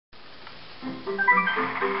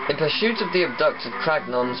In pursuit of the abducted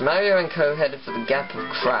Cragnons, Mario and Co headed for the Gap of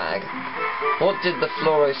Crag. What did the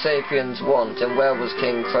Floro-Sapiens want, and where was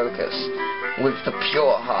King Crocus? With the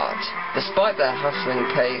pure heart. Despite their hustling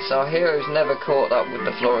pace, our heroes never caught up with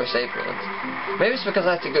the Floro-Sapiens. Maybe it's because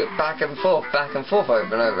I had to go back and forth over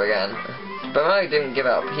and over again. But Mario didn't give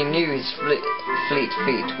up. He knew his fleet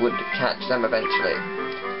feet would catch them eventually.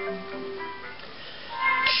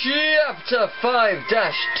 Chapter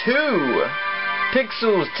 5-2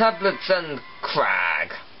 Pixels, Tablets and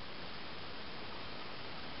Crag.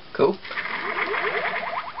 Cool.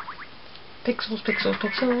 Pixels.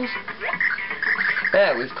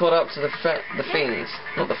 There, we've caught up to the fiends.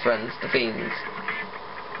 Not the friends, the fiends.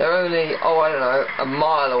 They're only, I don't know, a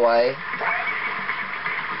mile away.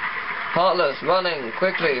 Heartless, running,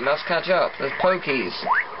 quickly, must catch up. There's Pokies.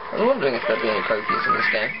 I was wondering if there'd be any Pokies in this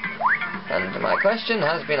game. And my question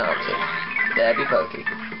has been answered. There be Pokey.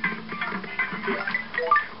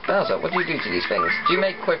 Bowser, what do you do to these things? Do you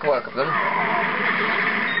make quick work of them?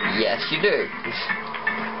 Yes, you do.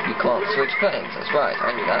 You can't switch planes, that's right,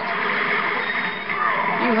 I knew that.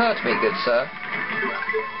 You hurt me, good sir.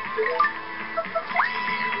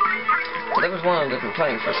 There was one on a different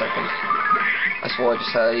plane for a second. I swore I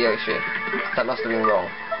just heard Yoshi. That must have been wrong.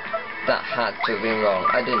 That had to have been wrong.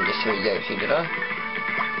 I didn't just hear Yoshi, did I?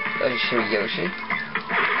 Did I just hear Yoshi?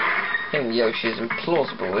 Hearing Yoshi is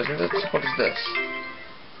implausible, isn't it? What is this?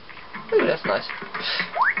 Ooh, that's nice.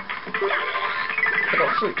 I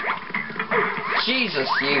got fruit. Jesus,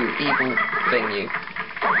 you evil thing, you.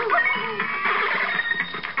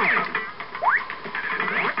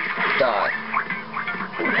 Die.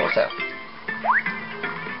 Ooh, horsetail.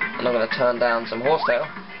 I'm not going to turn down some horsetail.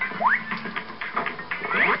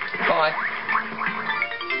 Bye.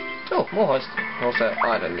 Oh, more horsetail.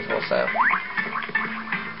 I don't need horsetail.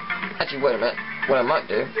 Actually, wait a minute. What I might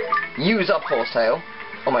do, use up horsetail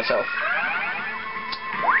on myself.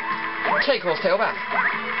 Take horsetail back.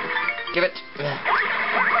 Give it.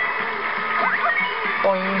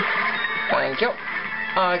 Boing. Thank you.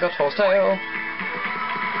 I got horsetail.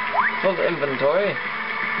 Full inventory.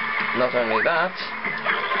 Not only that,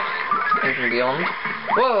 anything beyond.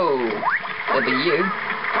 Whoa! There'll be you.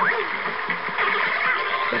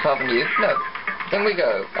 But apart from you, no. In we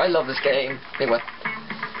go. I love this game. Anyway.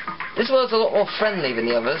 This world's a lot more friendly than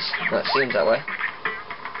the others. Well, it seems that way.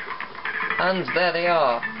 And there they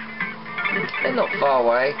are. They're not far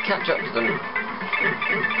away. Catch up to them.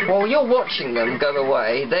 While you're watching them go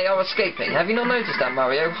away, they are escaping. Have you not noticed that,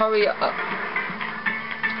 Mario? Hurry up.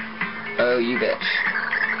 Oh, you bitch.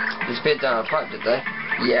 Disappeared down a pipe, did they?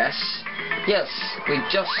 Yes. Yes, we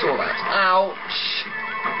just saw that. Ouch!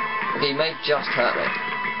 He may just hurt me.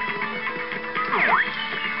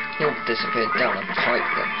 He'll disappear down a pipe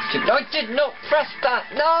then. I did not press that!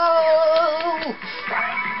 No!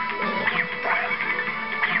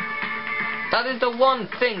 That is the one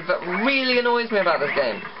thing that really annoys me about this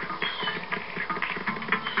game.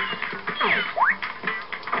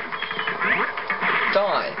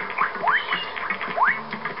 Die.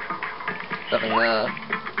 Nothing there.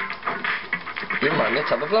 You remind me of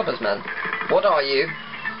Tubba Blubbers, man. What are you?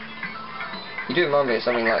 You do remind me of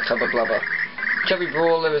something like Tubba Blubber. Chubby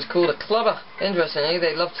Brawler is called a clubber. Interestingly,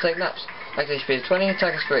 they love to take naps. Active HP is 20,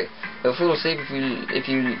 attack is 3. They'll fall asleep if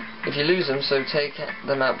you lose them, so take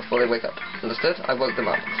them out before they wake up. Understood? I woke them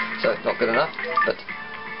up. So, not good enough, but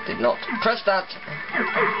did not press that.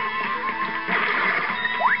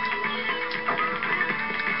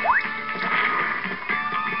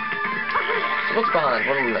 So what's behind?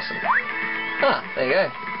 What am I missing? Ah, there you go.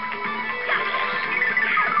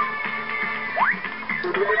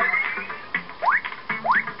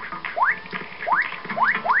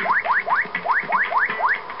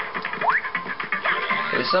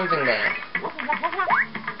 There's something there.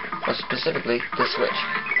 Or specifically, the switch.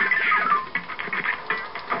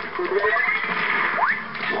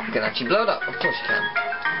 You can actually blow it up. Of course you can.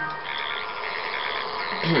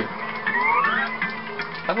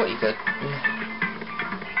 I thought you could.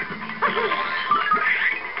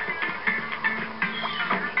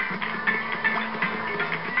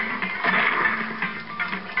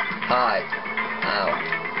 Hi. Ow.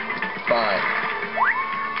 Bye.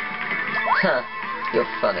 Huh.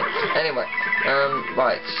 You're funny. Anyway,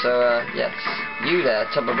 right, so, yes. You there,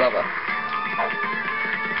 Tubba Blubber.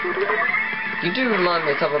 You do remind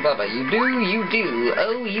me of Tubba Blubber. You do.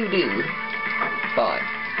 Oh, you do. Bye.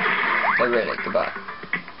 Oh, really, goodbye.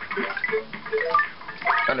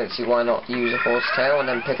 I don't see why not use a horsetail and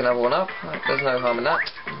then pick another one up. There's no harm in that.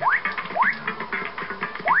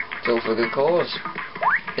 It's all for a good cause.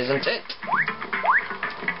 Isn't it?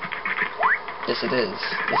 Yes, it is.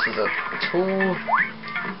 This is a tall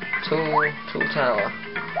tower,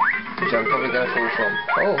 which I'm probably going to fall from.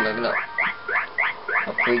 Oh, maybe not.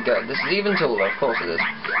 Up we go. This is even taller. Of course it is.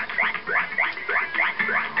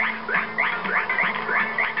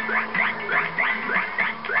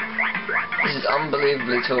 This is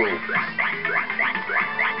unbelievably tall.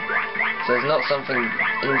 So there's not something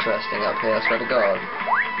interesting up here, I swear to God.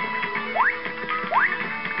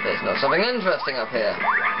 There's not something interesting up here.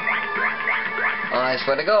 I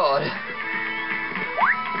swear to God.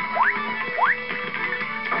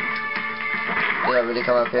 Did I really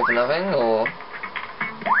come up here for nothing, or...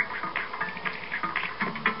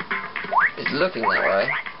 It's looking that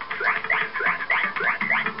way.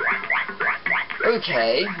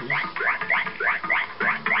 Okay.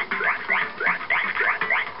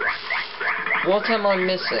 What am I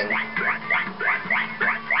missing?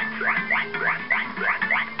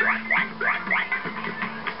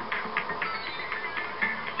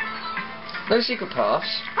 No secret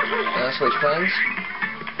paths. Switch planes.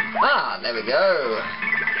 Ah, there we go.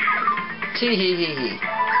 Tee hee hee hee.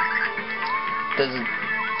 There's a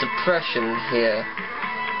depression here.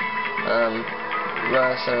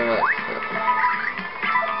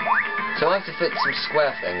 So I have to fit some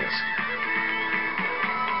square things.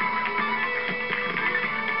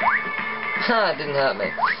 Ha! It didn't hurt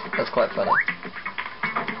me. That's quite funny.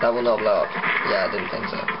 That will not blow up. Yeah, I didn't think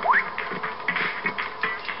so.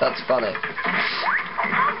 That's funny.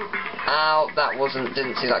 Ow! That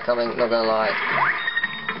didn't see that coming, not gonna lie.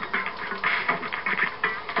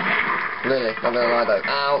 Really, not gonna lie though.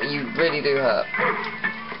 Ow! You really do hurt.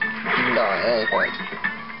 You can die at any point.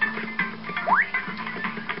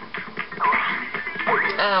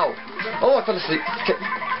 Ow! Oh, I fell asleep.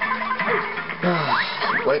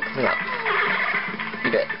 Wake me up. You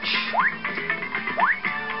bitch.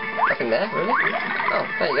 Nothing there, really? Oh,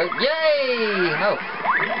 there you go. Yay! Oh.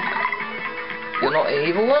 You're not an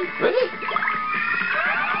evil one? Really?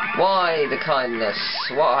 Why the kindness?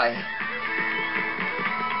 Why?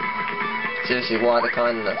 Seriously, why the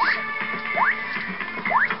kindness?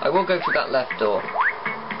 I will go through that left door.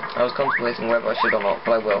 I was contemplating whether I should or not,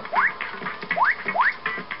 but I will.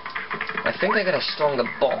 I think I get a stronger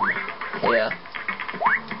bomb here.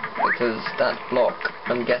 Because that block,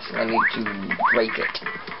 I'm guessing I need to break it.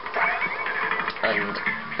 And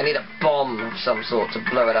I need a bomb of some sort to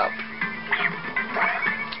blow it up.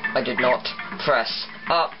 I did not press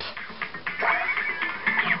up.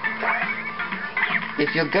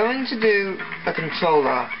 If you're going to do a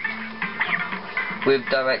controller with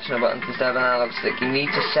directional buttons instead of an analog stick, you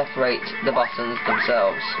need to separate the buttons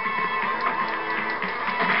themselves.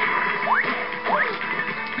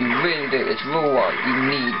 You really do. It's rule 1. You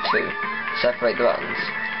need to separate the buttons.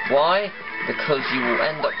 Why? Because you will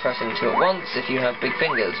end up pressing 2 at once if you have big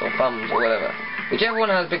fingers or thumbs or whatever. Whichever one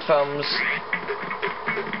has big thumbs.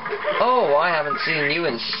 Oh, I haven't seen you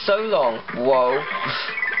in so long. Whoa.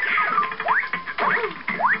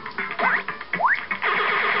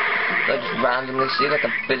 Did I just randomly see like a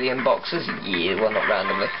billion boxes? Yeah, well, not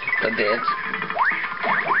randomly. I did.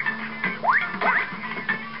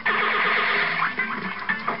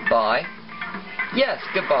 Bye. Yes,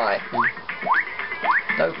 goodbye.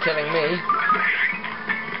 No killing me.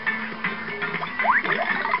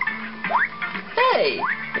 Hey!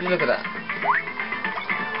 Would you look at that?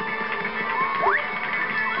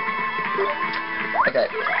 Okay,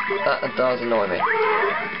 that does annoy me.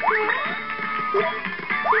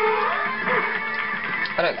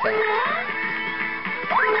 I don't care.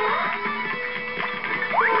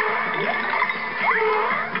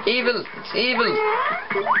 Evil! It's evil!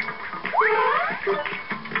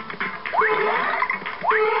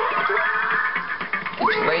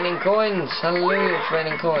 It's raining coins! Hallelujah, it's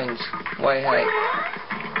raining coins. Why, hey.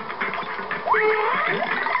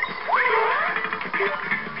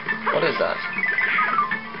 What is that?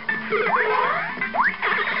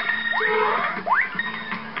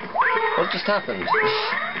 What just happened?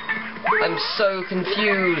 I'm so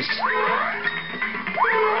confused.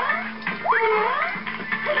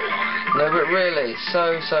 No, but really,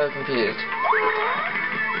 so confused.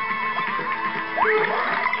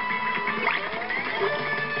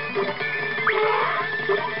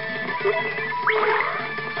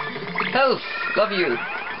 Health! Love you!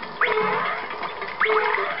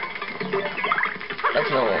 That's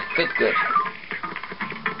normal. Good.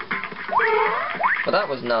 Well, that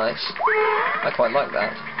was nice. I quite like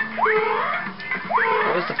that.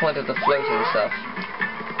 What was the point of the floating stuff?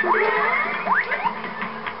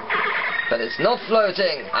 But it's not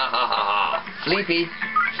floating! Ha ha ha ha! Sleepy!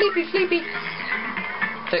 Sleepy!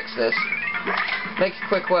 Fix this. Make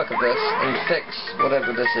quick work of this, and fix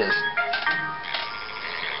whatever this is.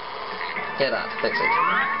 Hear that, fix it.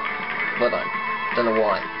 Well done. Don't know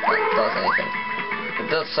why that does anything. It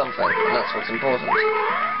does something, and that's what's important. It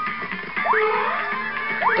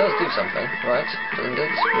does do something, right? Doesn't it?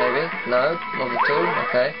 Maybe? No? Not at all?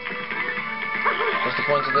 Okay. What's the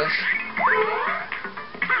point of this?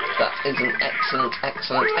 That is an excellent,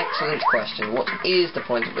 excellent, excellent question. What is the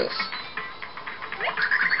point of this?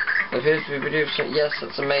 It appears to be produced. Yes,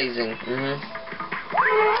 that's amazing.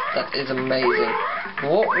 That is amazing.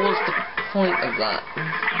 What was the point of that?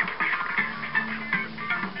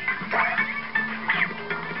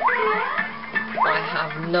 I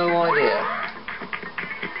have no idea.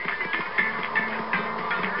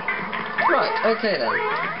 Right, okay then.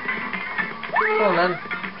 Come on then.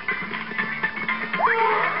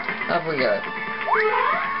 Up we go.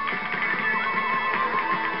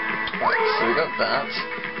 Right, so we got that.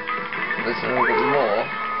 There's a little bit more.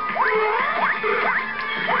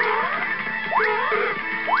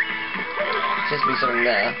 Seems to be something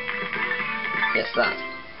there. Yes, that.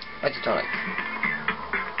 Microtonic.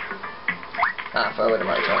 Ah, forward a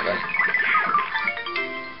microtonic then.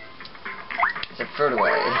 So throw it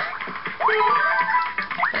away.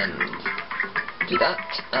 And do that.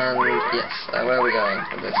 And yes, where are we going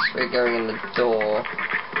with this? We're going in the door.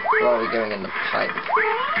 Or are we going in the pipe?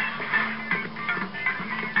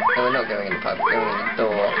 No, we're not going in the pipe, we're going in the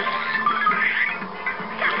door.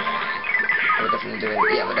 We're definitely doing,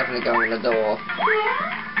 yeah, we're definitely going in the door.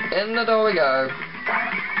 In the door we go.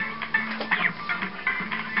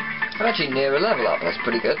 I'm actually near a level up, that's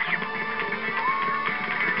pretty good.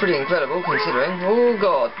 Pretty incredible considering. Oh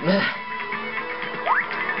god.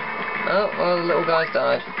 Oh, well, the little guys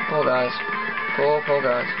died. Poor guys. Poor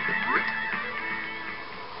guys.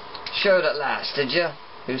 Showed at last, did ya?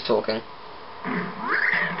 Who's talking?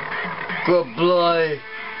 Goodbye.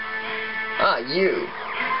 Ah, you.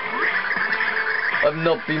 I've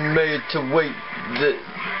not been made to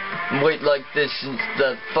wait like this since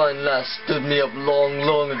that fine lass stood me up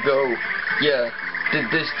long ago. Yeah,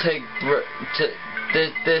 did this take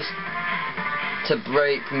to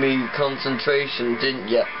break me concentration, didn't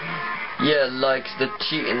ya? Yeah, likes the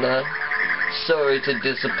cheating, huh? Sorry to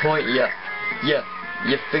disappoint ya. Yeah,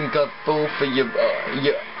 you think I fall for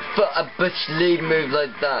for a bitch lead move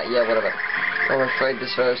like that? Yeah, whatever. I'm afraid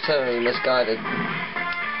this fellow is totally misguided.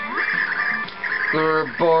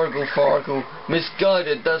 Bargle fargle.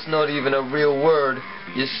 Misguided, that's not even a real word,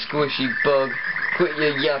 you squishy bug. Quit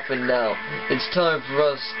your yapping now. It's time for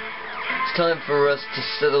us to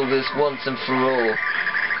settle this once and for all.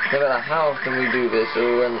 No matter how often we do this,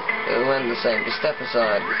 it'll end the same. Just step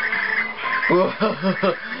aside.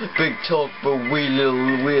 Big talk for a wee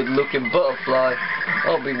little weird looking butterfly.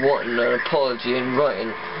 I'll be wanting an apology in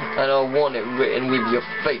writing, and I'll want it written with your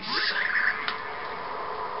face.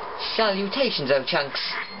 Salutations, oh chunks.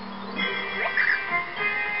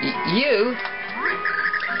 You?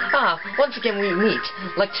 Ah, once again we meet,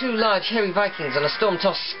 like two large hairy Vikings on a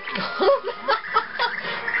storm-tossed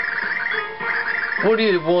What do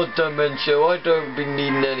you want, Dimension? I don't be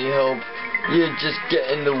needing any help. You just get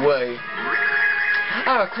in the way.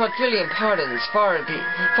 Ah, quadrillion pardons. Far be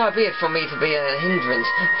it from me to be a hindrance.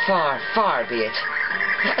 Far be it.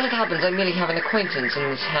 As it happens, I merely have an acquaintance in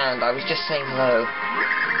this hand. I was just saying hello.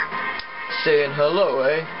 Saying hello,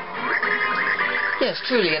 eh? Yes,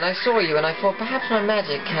 truly, and I saw you, and I thought perhaps my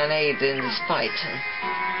magic can aid in this fight.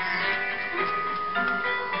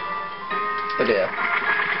 Oh dear.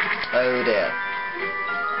 Oh dear.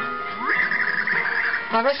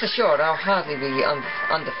 Rest assured, I'll hardly be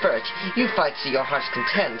underfoot. You fight to your heart's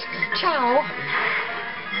content. Ciao!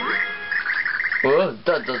 Well,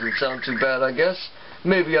 that doesn't sound too bad, I guess.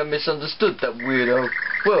 Maybe I misunderstood that weirdo.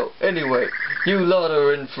 Well, anyway, you lot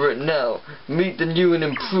are in for it now. Meet the new and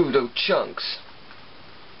improved O'Chunks.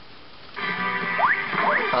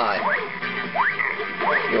 Hi.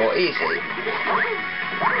 You're easy.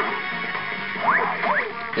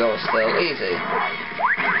 You're still easy.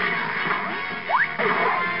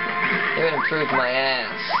 You improved my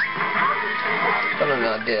ass. Got an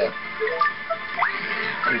idea.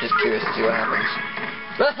 I'm just curious to see what happens.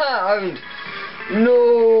 Haha!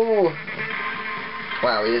 No!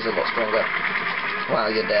 Wow, he is a lot stronger. Wow,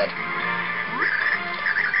 you're dead.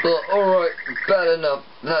 Well, alright, bad enough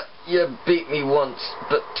that you beat me once,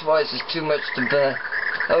 but twice is too much to bear.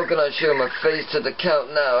 How can I show my face to the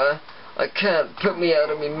Count now, eh? I can't. Put me out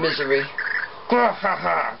of me misery.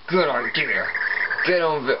 Good idea. Get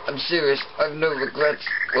on with it. I'm serious. I've no regrets.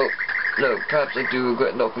 Well, no, perhaps I do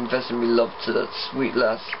regret not confessing me love to that sweet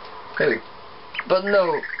lass. Who? But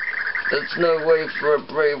no, there's no way for a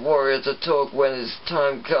brave warrior to talk when his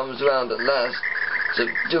time comes round at last. So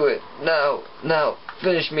do it now,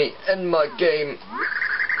 finish me, end my game.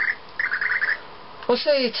 Well,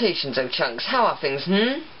 salutations, oh chunks. How are things,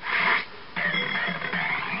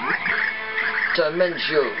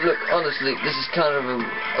 Dimensional. Look, honestly, this is kind of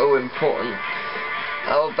important.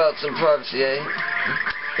 How about some privacy, eh?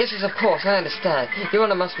 Yes, of course, I understand. Your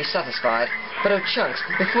Honor must be satisfied. But, oh chunks,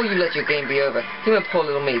 before you let your game be over, humor poor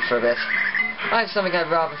little me for a bit. I have something I'd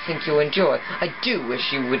rather think you'll enjoy. I do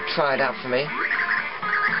wish you would try it out for me.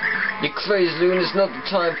 You crazy loon, it's not the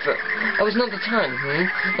time for... Oh, it's not the time,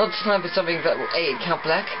 Not the time for something that will aid Count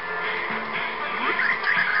Bleck?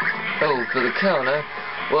 Oh, for the count, eh?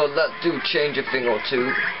 Well, that do change a thing or two.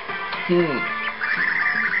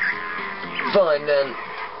 Fine, then.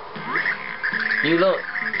 You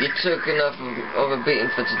took enough of a beating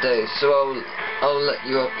for today, so I'll let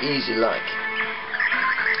you off easy like.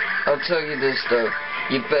 I'll tell you this, though.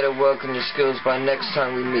 You better work on your skills by next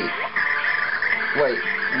time we meet. Wait,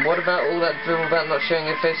 what about all that drivel about not showing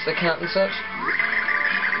your face to the count and such?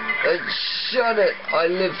 Shut it! I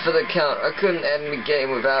live for the count. I couldn't end the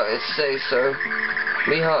game without it say-so.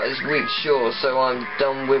 Me heart is weak, sure, so I'm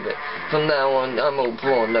done with it. From now on, I'm all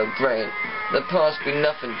brawn, no brain. The past be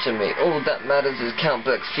nothing to me. All that matters is Count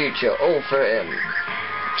Bleck's future. All for him.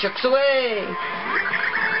 Chucks away!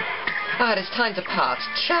 Ah, it's time to part.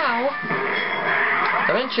 Ciao!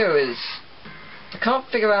 Dimencio is... I can't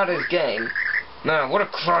figure out his game. Man, what a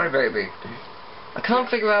crybaby. I can't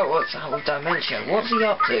figure out what's up with Dimencio. What's he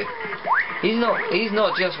up to? He's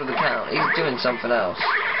not just with the count. He's doing something else.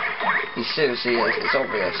 He seriously is. It's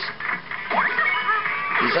obvious.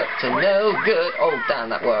 He's up to no good. Oh, damn,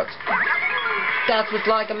 that worked. That was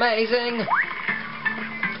like amazing.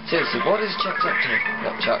 Seriously, what is Chucks up to?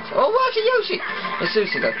 Not Chucks. Oh, what's a Yoshi? No,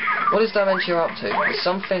 seriously though, what is Dimencio up to? There's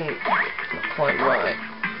something not quite right.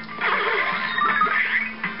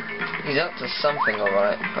 He's up to something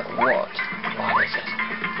alright, but what? What is it?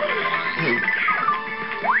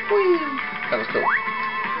 Whee! That was cool.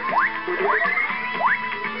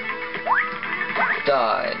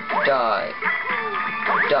 Die. Die.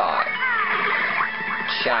 Die.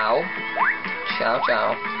 Ciao. Ciao,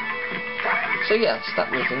 ciao. So yes,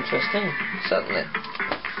 that was interesting, certainly.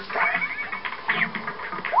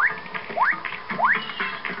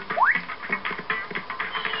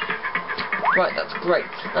 Right, that's great.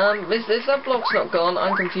 If that block's not gone,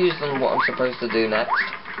 I'm confused on what I'm supposed to do next.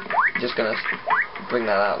 Just gonna bring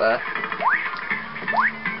that out there.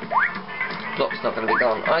 Block's not gonna be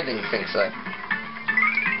gone. I didn't think so.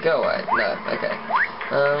 Go away. No, okay.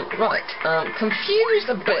 Right, confused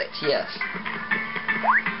a bit, yes.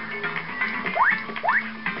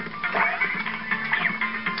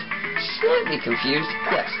 Slightly confused,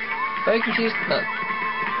 yes. Very confused? No.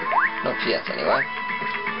 Not yet, anyway.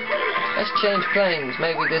 Let's change planes.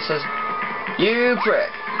 Maybe this is... You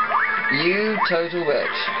prick! You total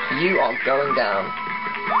witch. You are going down.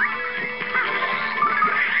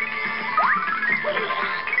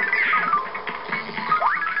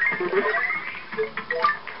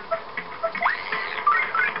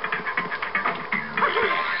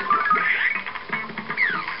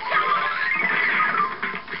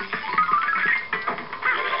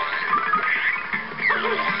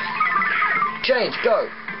 Change, go!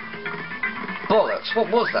 Bollocks, what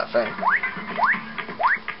was that thing?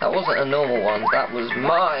 That wasn't a normal one, that was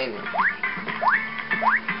mine!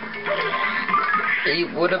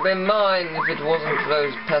 It would have been mine if it wasn't for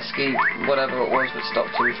those pesky whatever it was that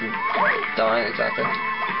stopped him from dying, exactly.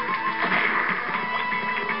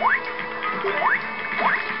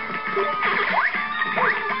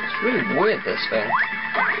 It's really weird, this thing.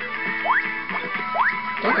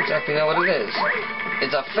 I don't exactly know what it is.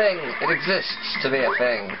 It's a thing! It exists to be a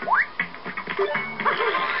thing.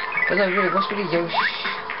 But no, really, what's with the Yoshi?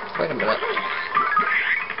 Wait a minute.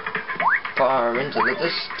 Far into the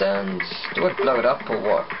distance. Do I blow it up or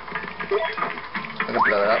what? I can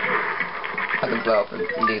blow it up. I can blow up a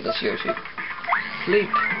needless Yoshi. Leap!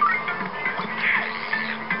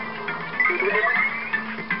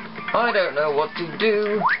 I don't know what to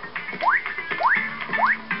do.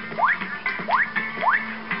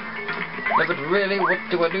 No, but really, what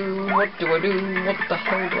do I do? What do I do? What the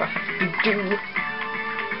hell do I have to do?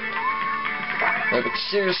 No, but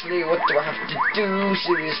seriously, what do I have to do?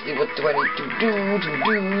 Seriously, what do I need to do? What do I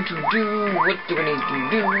need to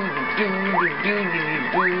do?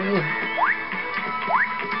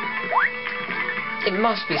 It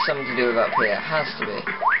must be something to do with up here. It has to be.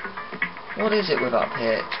 What is it with up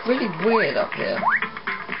here? It's really weird up here.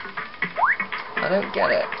 I don't get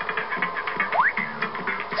it.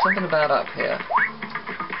 Something about up here.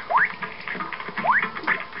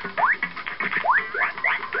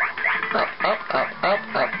 Up, up, up, up,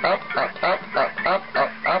 up, up, up, up, up, up,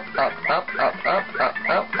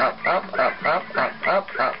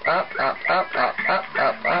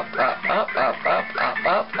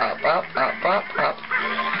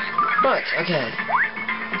 Okay.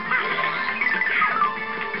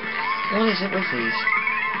 What is it with these?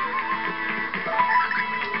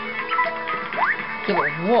 Yeah, but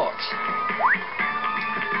what?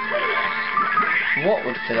 What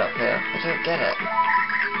would fit up here? I don't get it.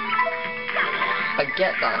 I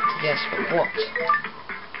get that, yes, but what?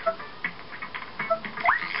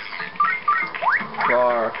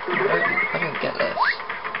 Bar. I don't get this.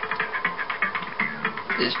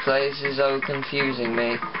 This place is so confusing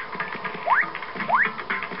me.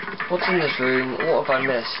 What's in this room? What have I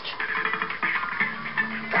missed?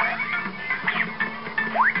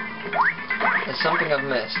 There's something I've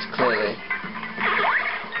missed, clearly.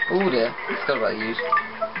 Oh dear, I forgot about you.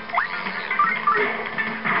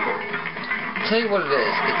 Tell you what it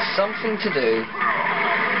is, it's something to do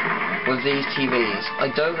with these TVs. I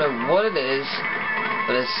don't know what it is,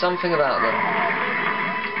 but there's something about them.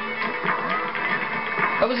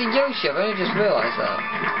 Oh, it was a Yoshi, I've only just realised that.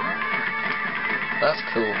 That's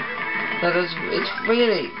cool. No, it's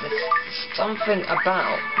really, there's something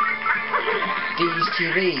about these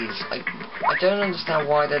TVs. I don't understand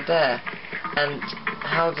why they're there. And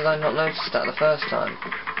how did I not notice that the first time?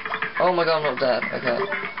 Oh my god, I'm not dead. Okay.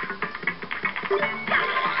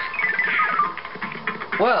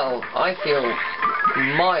 Well, I feel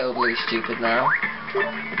mildly stupid now.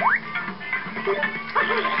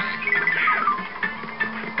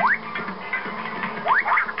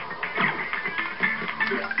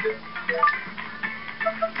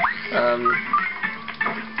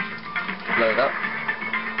 Load up.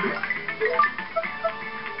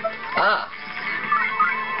 Ah!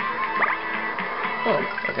 Oh,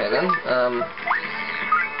 okay then.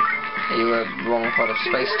 You were wrong part of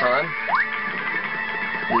space-time.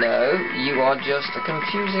 No, you are just a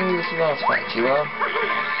confusing little artifact, you are.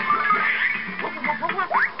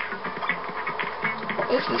 What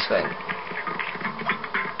is this thing?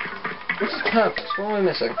 What's its purpose? What am I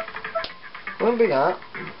missing? Won't be that.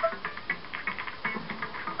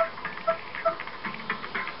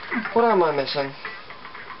 What am I missing?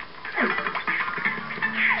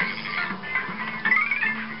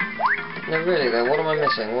 No, really though, what am I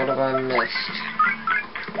missing? What have I missed?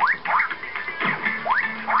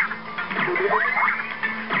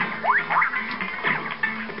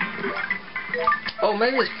 Oh,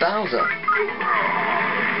 maybe it's Bowser.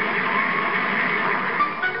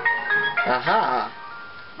 Aha!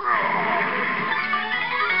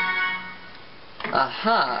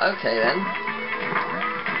 Aha, okay then.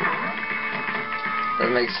 That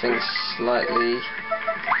makes things slightly...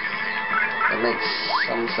 That makes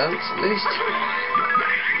some sense, at least.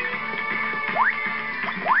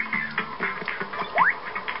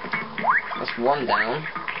 That's one down.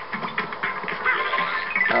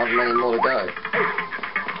 However many more to go.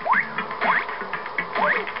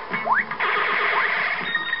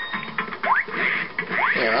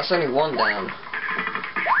 Yeah, that's only one down.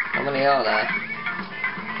 How many are there?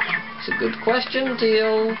 It's a good question,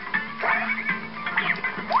 Teal.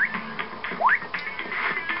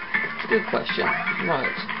 Good question.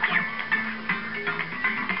 Right.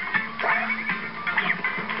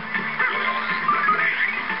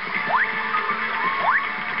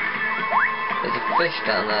 There's a fish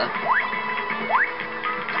down there.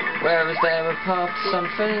 Where is there a path to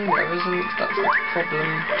something? There isn't. That's the problem.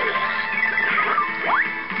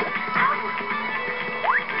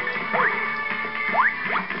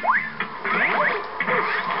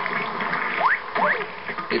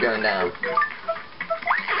 You're going down.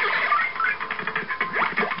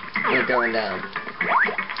 You're going down.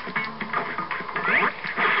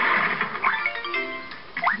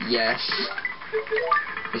 Yes.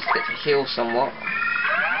 Just get to heal somewhat.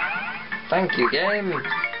 Thank you, game.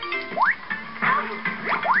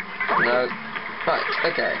 No. Right,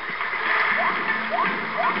 okay.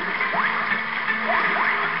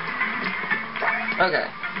 Okay,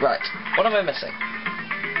 right. What am I missing?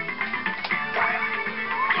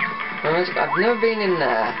 I've never been in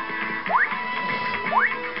there.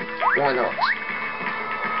 Why not?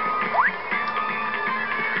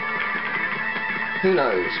 Who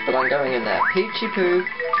knows, but I'm going in there. Peachy poo.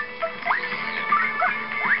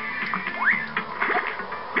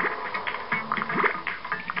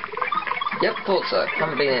 Yep, thought so.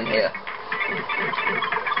 Haven't been in here.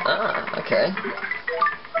 Ah, okay.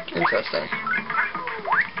 Interesting.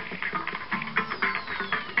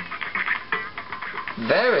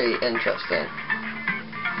 Very interesting.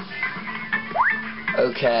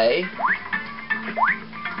 Okay.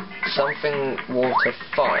 Something, water,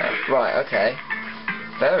 fire. Right, okay.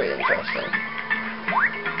 Very interesting.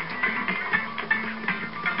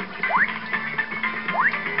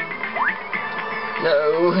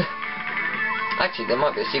 No. Actually, there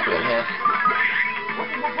might be a secret in here.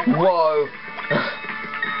 Whoa!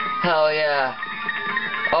 Hell yeah!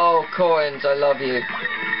 Oh, coins, I love you.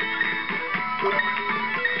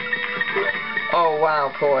 Oh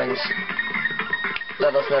wow, coins.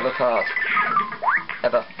 Let us never part.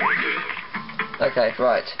 Ever. Okay,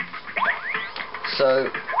 right. So,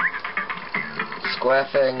 square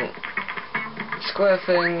thing. Square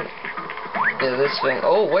thing. Yeah, this thing.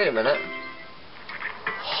 Oh, wait a minute.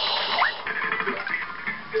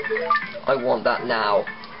 I want that now.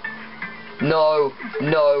 No,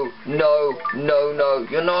 no, no, no, no.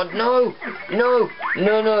 You're not. No, no,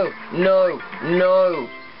 no, no, no, no.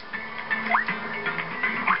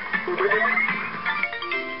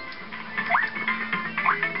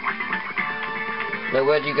 No,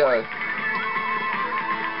 where'd you go?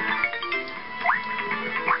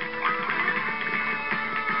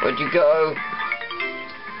 Where'd you go?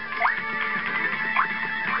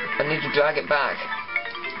 I need to drag it back.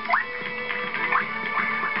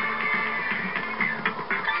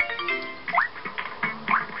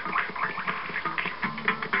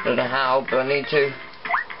 I don't know how, but I need to.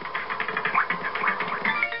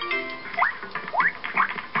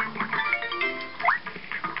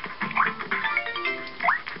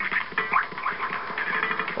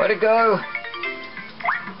 Where'd it go?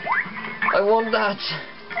 I want that.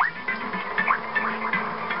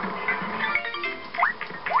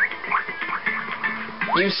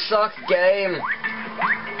 You suck, game.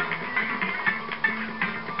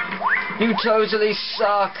 You totally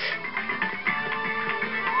suck.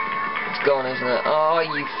 It's gone, isn't it? Oh,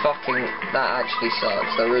 you fucking... That actually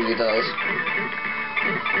sucks. That really does.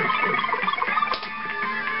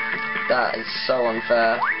 That is so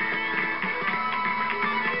unfair.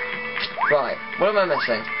 Right, what am I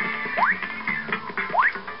missing?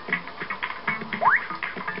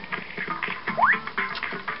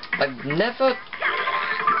 I've never...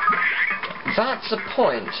 That's a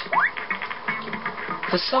point.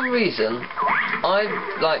 For some reason,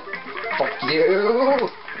 I've, like... Fuck you!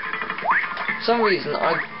 For some reason,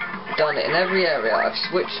 I've done it in every area. I've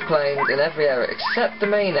switched planes in every area, except the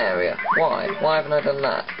main area. Why? Why haven't I done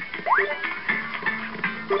that?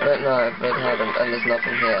 I don't know, but I haven't, and there's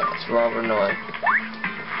nothing here. It's rather annoying.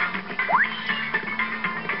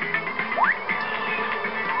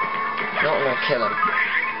 Not gonna kill him.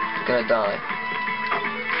 He's gonna die.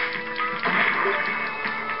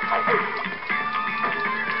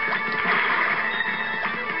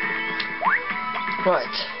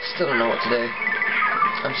 Right, still don't know what to do.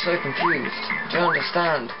 I'm so confused. Do you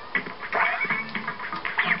understand?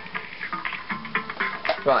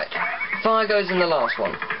 Right. Fire goes in the last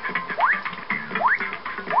one.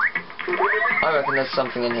 I reckon there's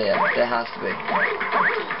something in here. There has to be.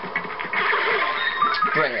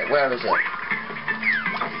 Bring it. Where is it?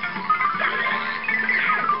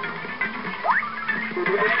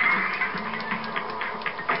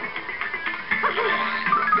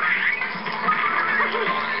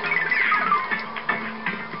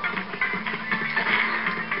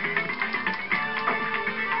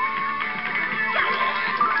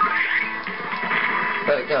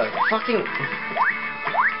 Let it go. Fucking...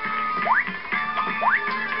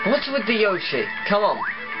 What's with the Yoshi? Come on.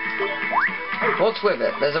 What's with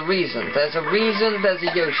it? There's a reason. There's a reason there's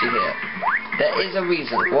a Yoshi here. There is a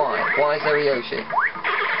reason. Why? Why is there a Yoshi?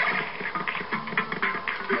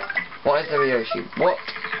 Why is there a Yoshi? What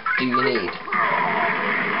do you need?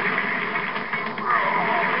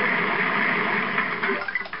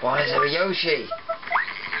 Why is there a Yoshi?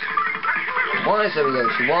 Why is there a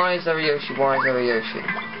Yoshi? Why is there a Yoshi? Why is there a Yoshi?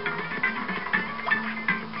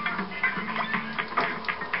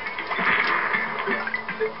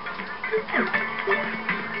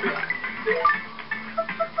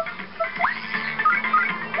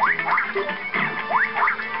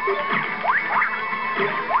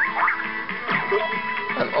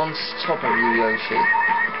 I'm on top of you, Yoshi.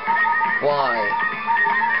 Why?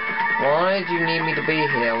 Why do you need me to be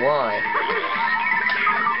here? Why?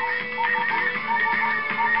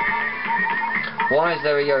 Why is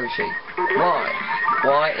there a Yoshi? Why?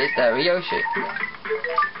 Why is there a Yoshi?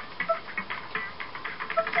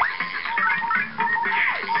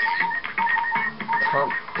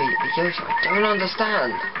 Can't be a Yoshi. I don't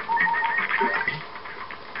understand.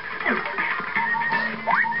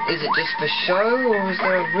 Is it just for show, or is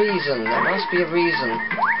there a reason? There must be a reason.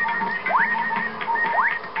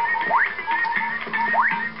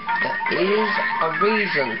 There is a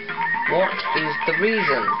reason. What is the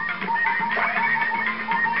reason?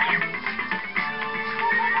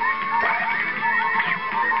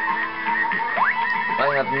 I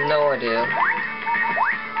have no idea.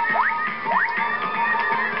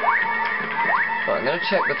 Right, I'm going to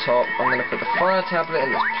check the top. I'm going to put the fire tablet in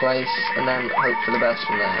its place, and then hope for the best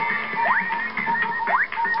from there.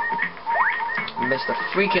 Missed a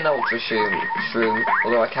freaking ultra shroom,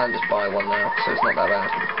 although I can just buy one now, so it's not that bad.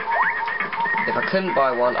 If I couldn't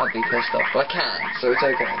buy one, I'd be pissed off, but I can, so it's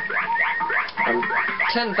okay. I'm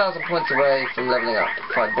 10,000 points away from leveling up.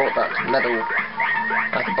 If I bought that medal,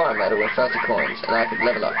 I could buy a medal with 30 coins, and I could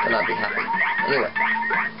level up, and I'd be happy. Anyway,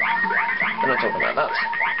 we're not talking about that.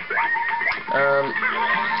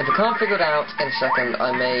 If I can't figure it out in a second,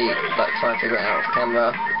 I may like try and figure it out off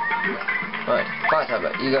camera. Right, fire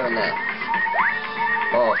tablet, you go in there.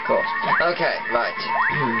 Oh, of course. Okay, right.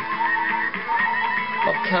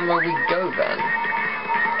 Off camera we go then.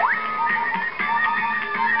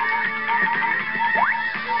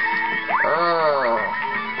 Oh.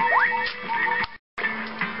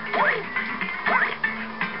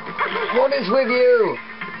 What is with you?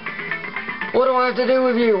 What do I have to do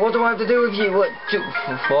with you? What do I have to do with you? What?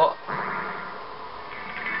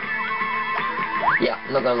 Yeah,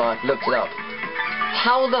 I'm not gonna lie, looked it up.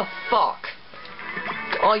 How the fuck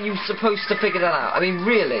are you supposed to figure that out? I mean,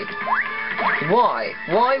 really? Why?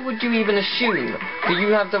 Why would you even assume that you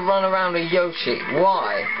have to run around a Yoshi?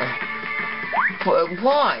 Why?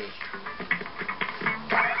 Why?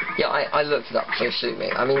 Yeah, I looked it up, so sue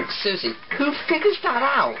me. I mean, seriously, who figures that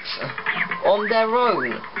out on their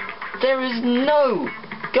own? There is no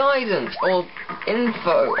guidance or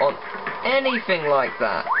info on anything like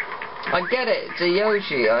that. I get it, it's a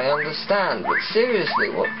Yoshi, I understand, but seriously,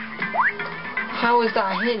 what? How is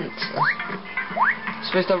that a hint?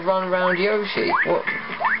 Supposed to run around Yoshi? What?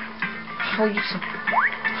 How are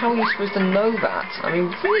you supposed to know that? I mean,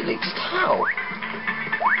 really, just how?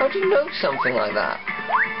 How do you know something like that?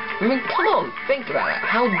 I mean, come on, think about it.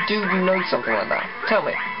 How do you know something like that? Tell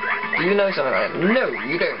me. Do you know something like that? No,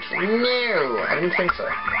 you don't. No, I didn't think so.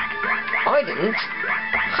 I didn't.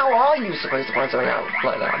 How are you supposed to find something out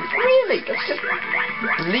like that? Really? That's just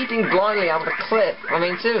leaping blindly out of a cliff. I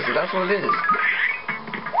mean, seriously, that's what it is.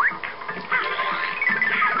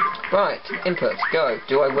 Right, input, go.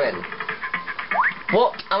 Do I win?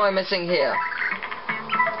 What am I missing here?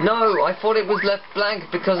 No, I thought it was left blank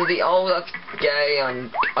because of the... Oh, that's gay.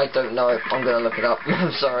 I don't know. I'm going to look it up.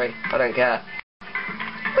 I'm sorry. I don't care.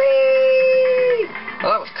 Whee! Oh,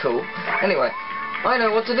 that was cool. Anyway, I know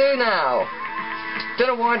what to do now. Don't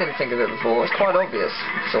know why I didn't think of it before. It's quite obvious,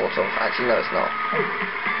 sort of. Actually, no, it's not.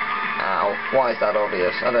 Ow. Why is that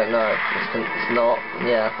obvious? I don't know. It's not.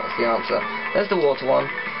 Yeah, that's the answer. There's the water one.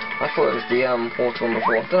 I thought it was the water one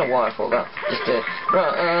before. Don't know why I thought that. Just did.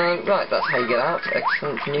 Right, right, that's how you get out.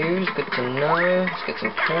 Excellent news. Good to know. Let's get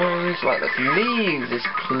some coins. Right, let's leave this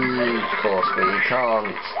place. Of course, we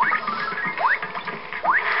can't.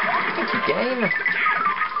 Thank you, game.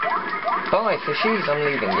 Bye, fishies. I'm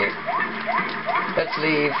leaving you. Let's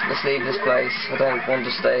leave. Let's leave this place. I don't want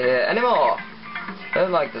to stay here anymore. I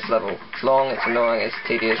don't like this level. It's long, it's annoying, it's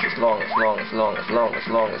tedious, it's long, it's long, it's long, it's long, it's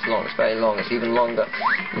long, it's long, it's very long, it's even longer.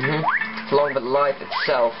 It's longer than life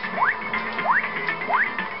itself.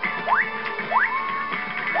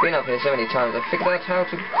 Been up here so many times, I've figured out how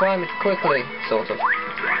to climb it quickly, sort of.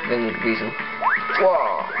 Within reason.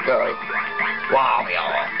 Whoa, go. Wario.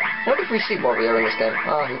 What if we see Wario in this game?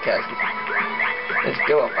 Ah, who cares? Let's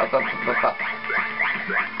go up, up, up, up, up.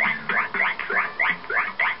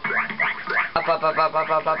 Up, up, up, up,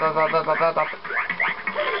 up, up, up, up, up, up, up, up.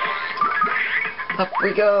 Up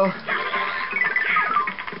we go.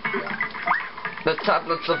 The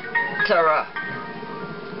tablets of terror.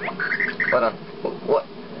 Hold on. What?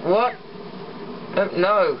 What?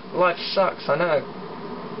 No. Life sucks, I know.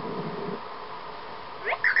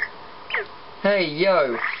 Hey,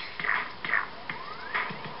 yo.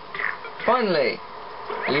 Finally.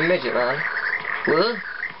 You midget, man. What?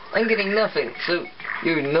 I'm getting nothing, so...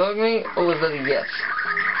 You ignored me, or was that a yes?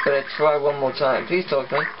 Better try one more time. Please talk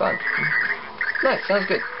to me. Fine. Nice, sounds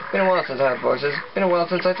good. Been a while since I had voices. Been a while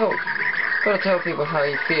since I talked. Gotta tell people how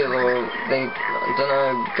you feel, or they, don't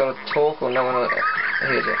know, gotta talk, or no one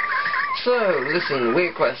hears you. So, listen,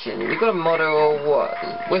 weird question. You got a motto or what?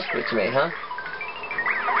 Whisper it to me, huh?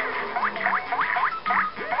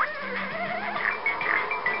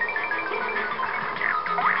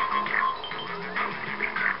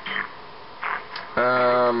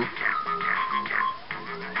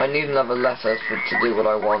 I need another letter to do what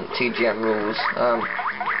I want. TGM rules.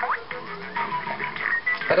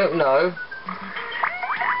 I don't know.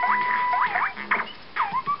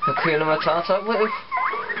 Hakuna Matata? What if...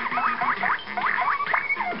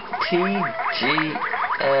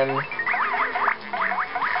 TGM...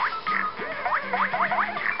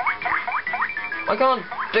 I can't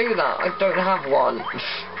do that. I don't have one.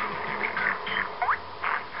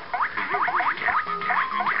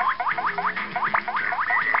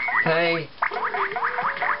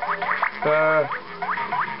 paper.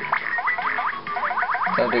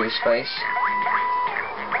 Gotta do the space.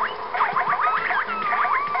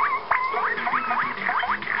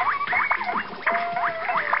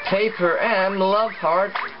 Paper M, love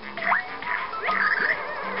heart.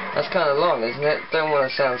 That's kind of long, isn't it? Don't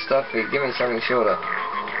want to sound stuffy. Give me something shorter.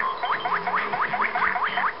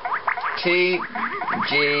 T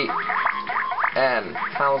G M.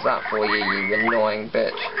 How's that for you, you annoying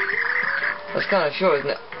bitch? That's kind of short,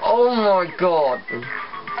 isn't it? Oh my god.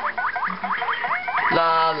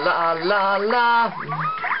 La la la la.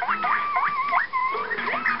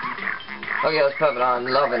 Oh yeah, that's perfect. I'm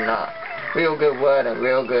loving that. Real good word and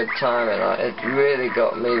real good timing. It really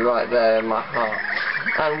got me right there in my heart.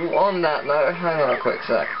 And on that note, hang on a quick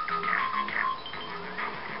sec.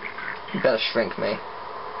 You better shrink me.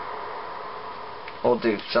 Or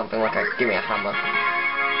do something like give me a hammer.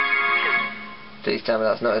 Please tell me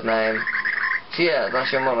that's not his name. So yeah,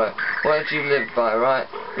 that's your motto. What did you live by, right?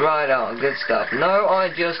 Right on, good stuff. No, I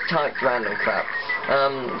just typed random crap.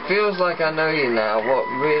 Feels like I know you now. What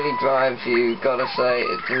really drives you, gotta say,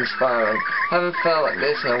 it's inspiring. Haven't felt like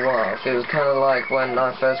this in a while. Feels kinda like when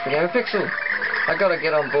I first became a Pixel. I gotta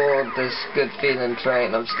get on board this good feeling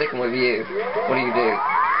train. I'm sticking with you. What do?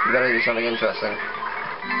 You gotta do something interesting.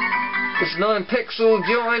 This annoying Pixel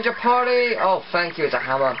joined your party! Oh, thank you, it's a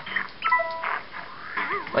hammer.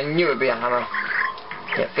 I knew it'd be a hammer.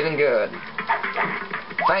 Yeah, feeling good.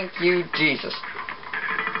 Thank you, Jesus.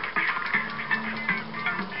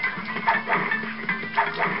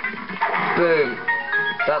 Boom.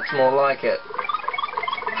 That's more like it.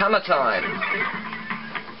 Hammer time.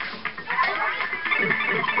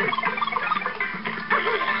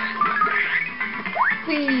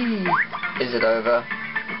 Whee! Is it over?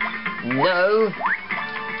 No!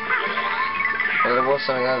 Well, there was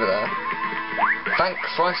something over there. Thank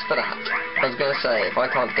Christ for that. I was going to say, if I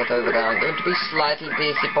can't get over there, I'm going to be slightly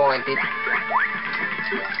disappointed.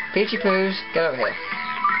 Peachy Poos, get over here.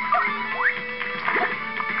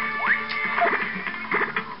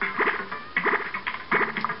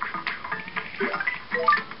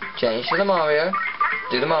 Change to the Mario.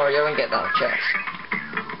 Do the Mario and get that chest.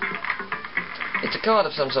 It's a card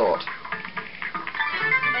of some sort.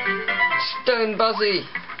 Stone Buzzy!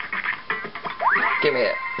 Give me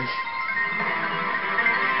it.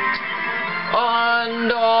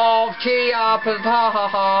 And of Chia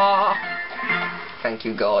Papa. Thank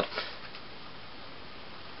you, God.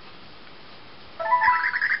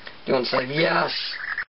 Do you want to say yes?